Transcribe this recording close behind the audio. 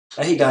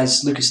Hey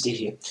guys, Lucas D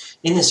here.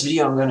 In this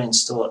video I'm going to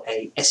install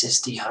a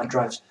SSD hard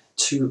drive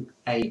to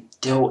a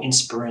Dell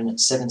Inspiron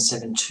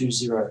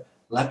 7720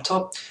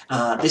 laptop.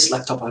 This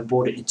laptop I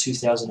bought it in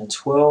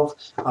 2012.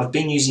 I've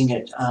been using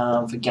it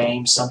for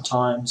games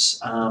sometimes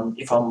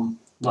if I'm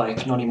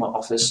like not in my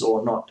office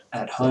or not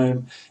at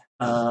home,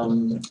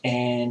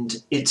 and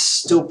it's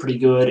still pretty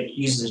good. It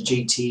uses a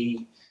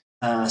GT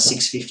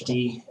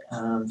 650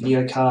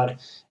 video card,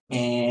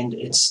 and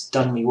it's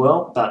done me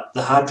well, but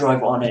the hard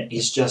drive on it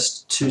is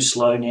just too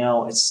slow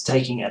now. It's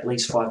taking at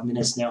least 5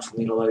 minutes now for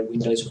me to load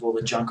Windows with all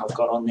the junk I've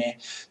got on there.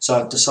 So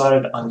I've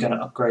decided I'm going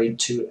to upgrade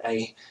to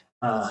a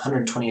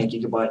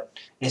 128GB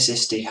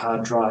SSD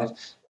hard drive,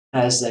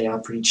 as they are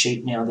pretty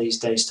cheap now these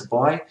days to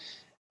buy.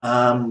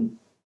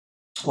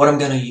 What I'm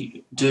going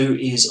to do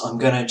is I'm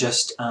going to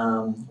just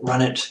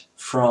run it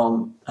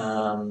from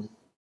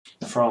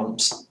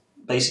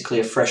basically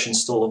a fresh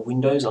install of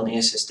Windows on the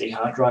SSD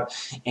hard drive,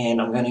 and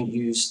I'm going to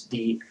use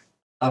the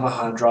other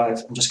hard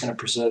drive. I'm just going to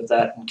preserve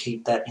that and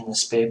keep that in the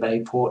spare bay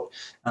port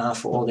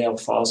for all the other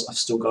files I've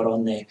still got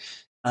on there,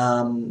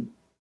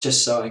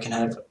 just so I can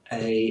have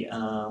a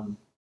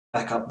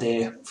backup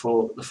there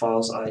for the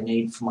files I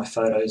need for my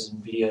photos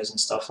and videos and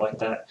stuff like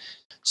that.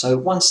 So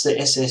once the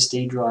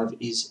SSD drive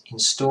is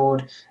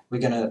installed, we're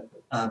going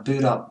to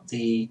boot up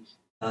the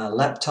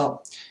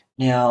laptop.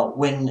 Now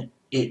when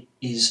it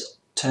is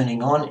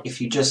turning on,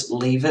 if you just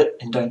leave it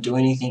and don't do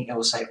anything, it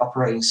will say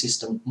operating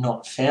system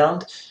not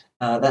found.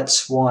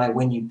 That's why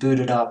when you boot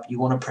it up, you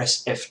want to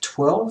press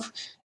F12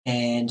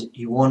 and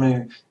you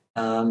want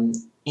to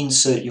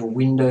insert your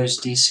Windows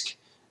disk,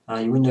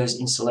 your Windows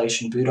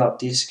installation boot up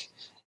disk,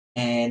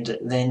 and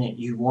then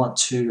you want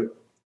to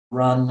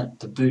run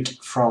the boot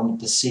from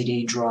the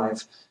CD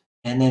drive.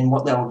 And then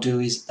what that will do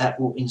is that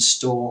will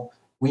install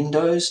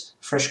Windows,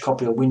 fresh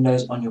copy of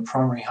Windows on your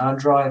primary hard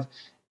drive,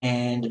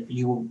 and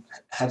you will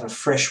have a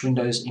fresh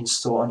Windows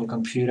install on your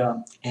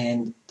computer,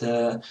 and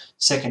the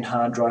second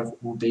hard drive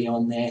will be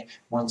on there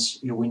once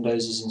your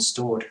Windows is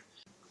installed.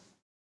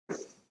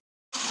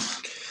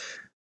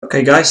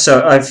 Okay guys,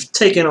 so I've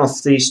taken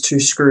off these two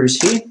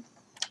screws here.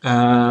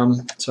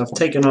 So I've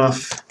taken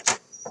off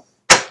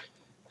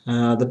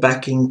the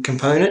backing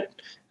component,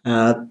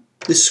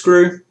 this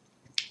screw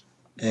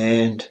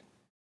and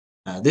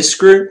this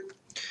screw,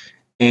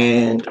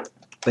 and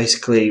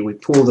basically we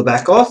pull the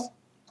back off.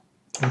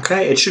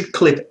 Okay, it should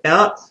clip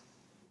out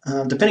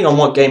depending on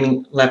what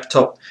gaming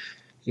laptop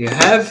you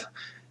have,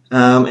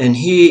 and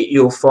here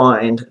you'll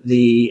find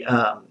the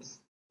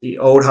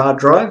old hard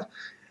drive.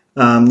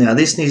 Now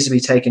this needs to be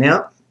taken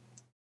out,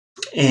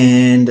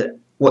 and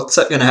what's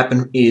going to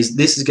happen is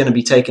this is going to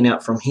be taken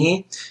out from here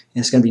and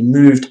it's going to be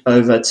moved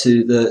over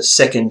to the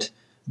second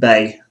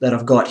bay that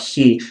I've got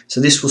here. So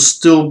this will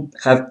still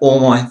have all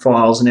my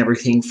files and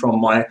everything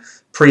from my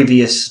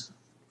previous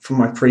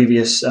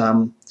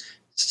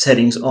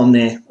settings on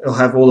there. It'll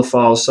have all the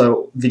files,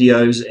 so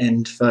videos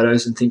and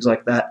photos and things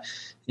like that,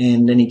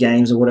 and any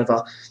games or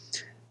whatever.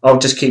 I'll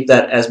just keep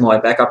that as my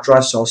backup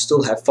drive, so I'll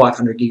still have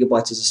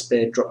 500GB as a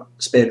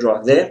spare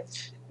drive there,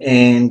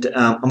 and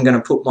I'm going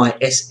to put my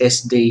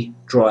SSD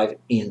drive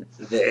in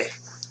there.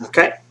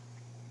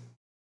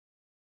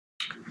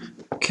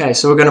 Okay,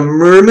 so we're going to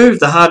remove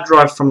the hard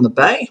drive from the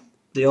bay,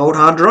 the old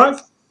hard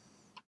drive.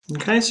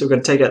 Okay, so we're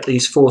going to take out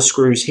these 4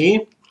 screws here.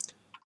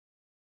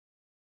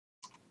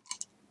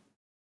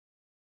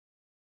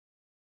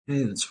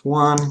 Okay, that's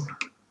 1.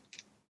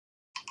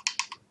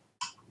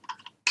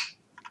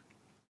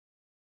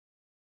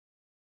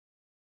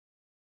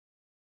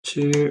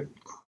 2.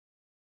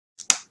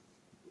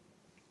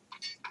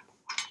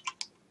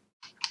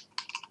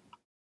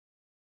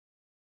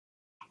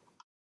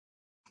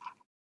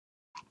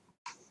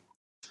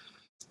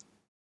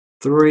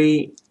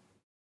 3.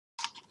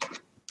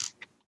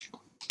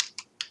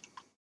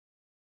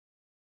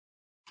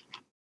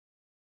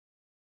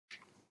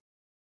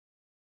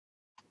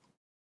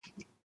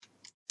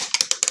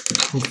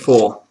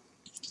 4.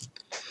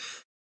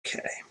 Okay.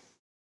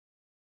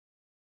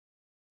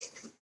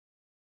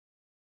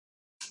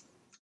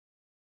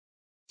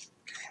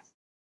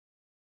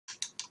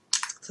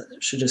 So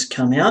it should just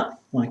come out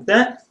like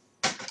that.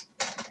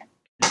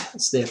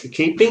 It's there for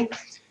keeping.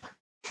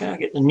 Okay, I'll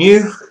get the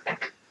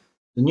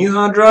new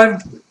hard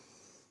drive.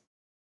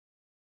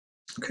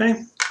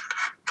 Okay.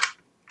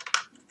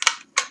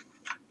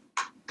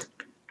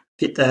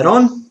 Fit that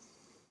on.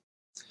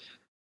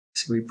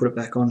 So we put it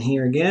back on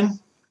here again.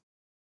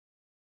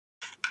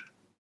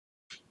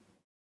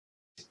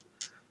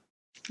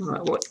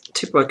 Alright, what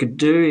tip I could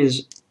do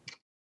is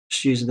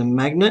just use the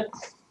magnet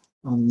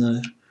on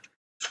the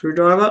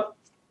screwdriver.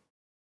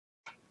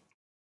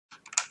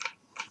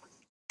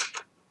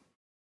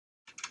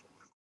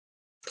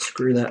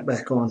 Screw that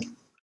back on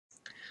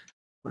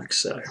like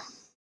so.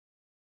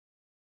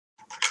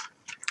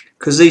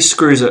 Because these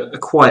screws are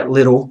quite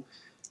little,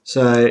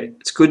 so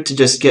it's good to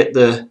just get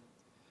the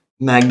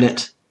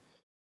magnet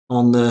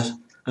on the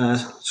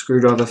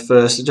screwdriver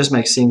first. It just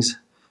makes things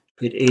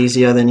a bit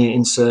easier. Then you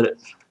insert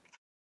it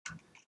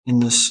in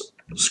the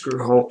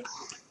screw hole.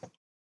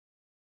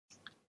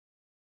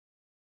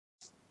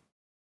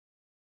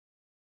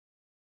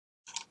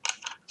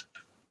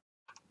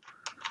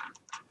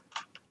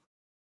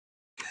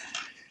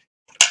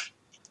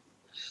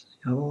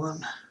 The other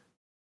one.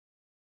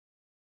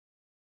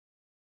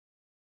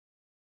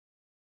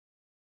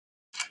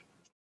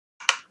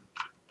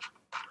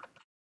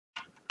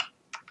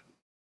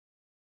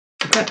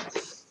 Okay.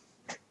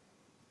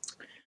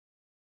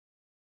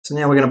 So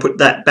now we're going to put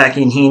that back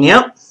in here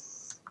now.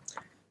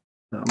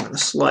 So I'm going to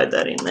slide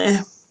that in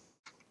there,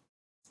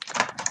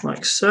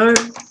 like so.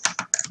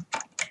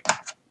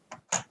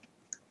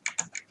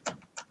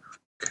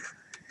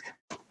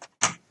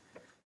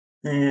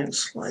 And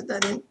slide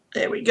that in.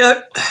 There we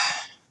go.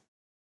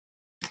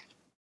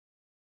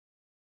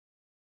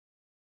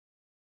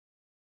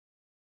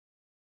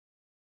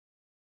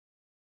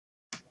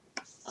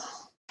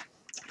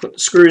 Put the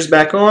screws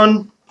back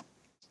on.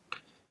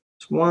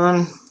 It's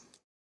 1,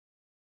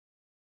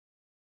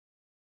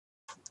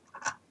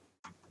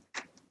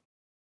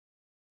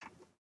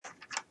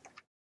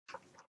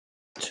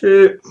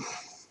 2,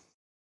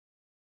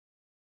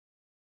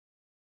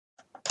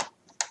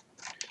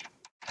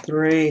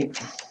 3,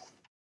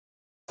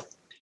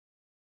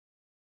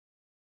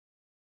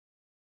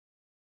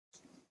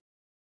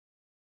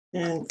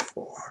 and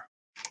 4.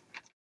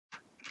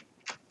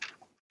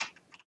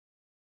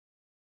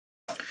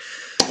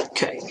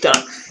 Okay,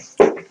 done.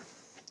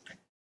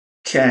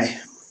 Okay,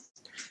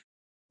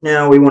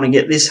 now we want to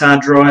get this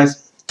hard drive,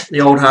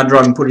 the old hard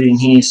drive, and put it in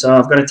here. So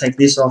I've got to take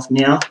this off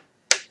now.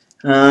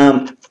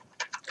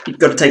 You've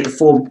got to take the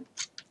 4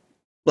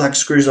 black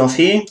screws off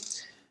here.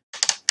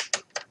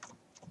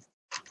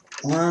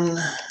 1,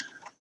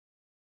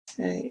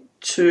 okay,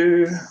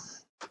 2,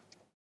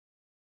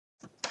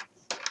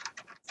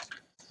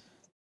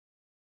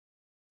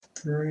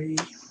 3,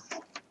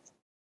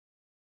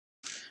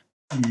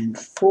 and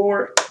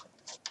 4.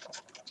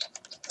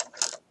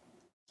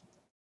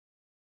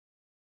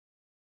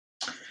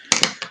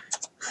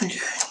 Okay.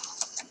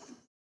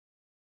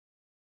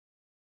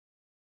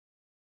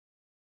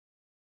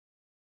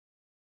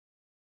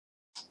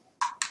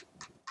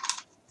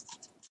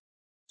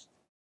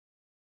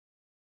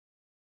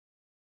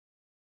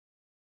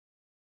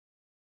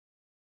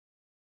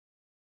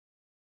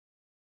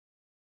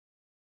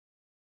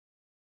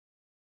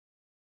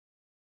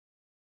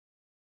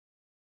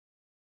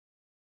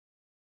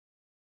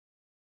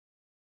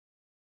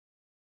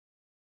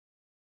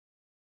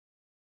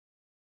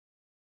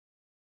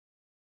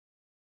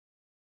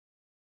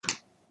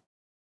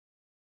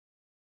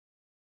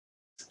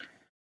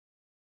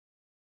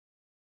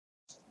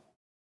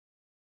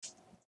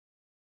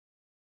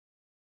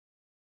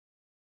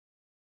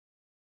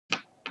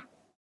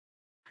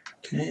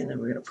 Okay, and then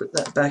we're going to put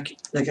that back.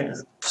 They're going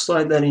to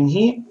slide that in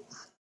here.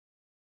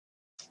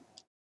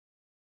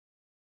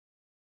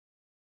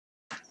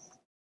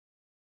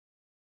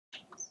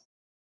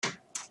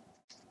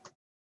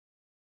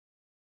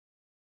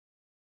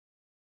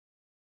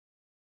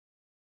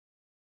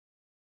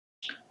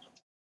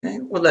 Okay,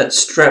 what that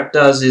strap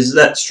does is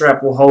that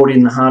strap will hold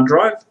in the hard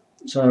drive,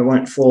 so it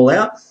won't fall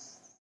out.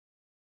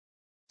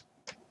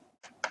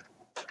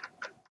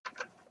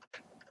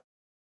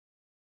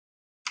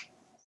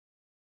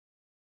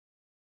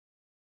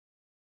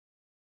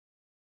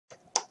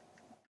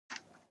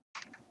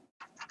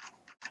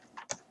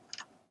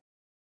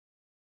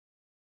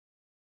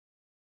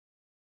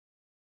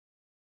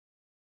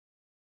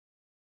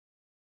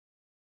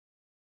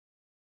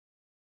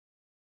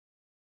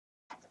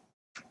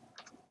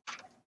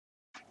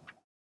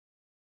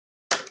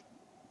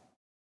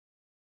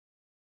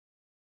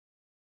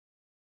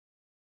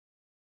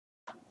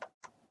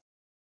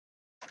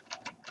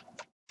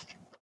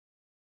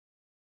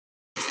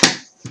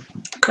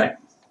 Okay,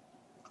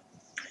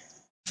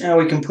 now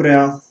we can put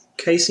our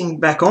casing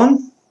back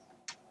on.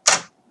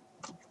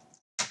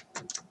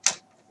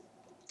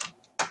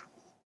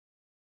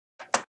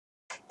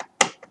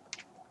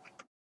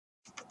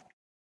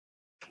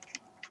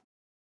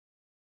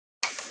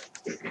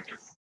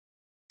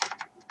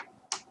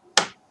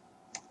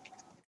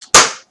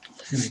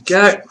 There we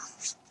go.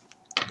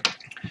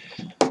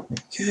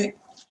 Okay,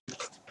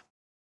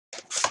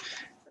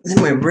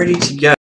 then we're ready to go.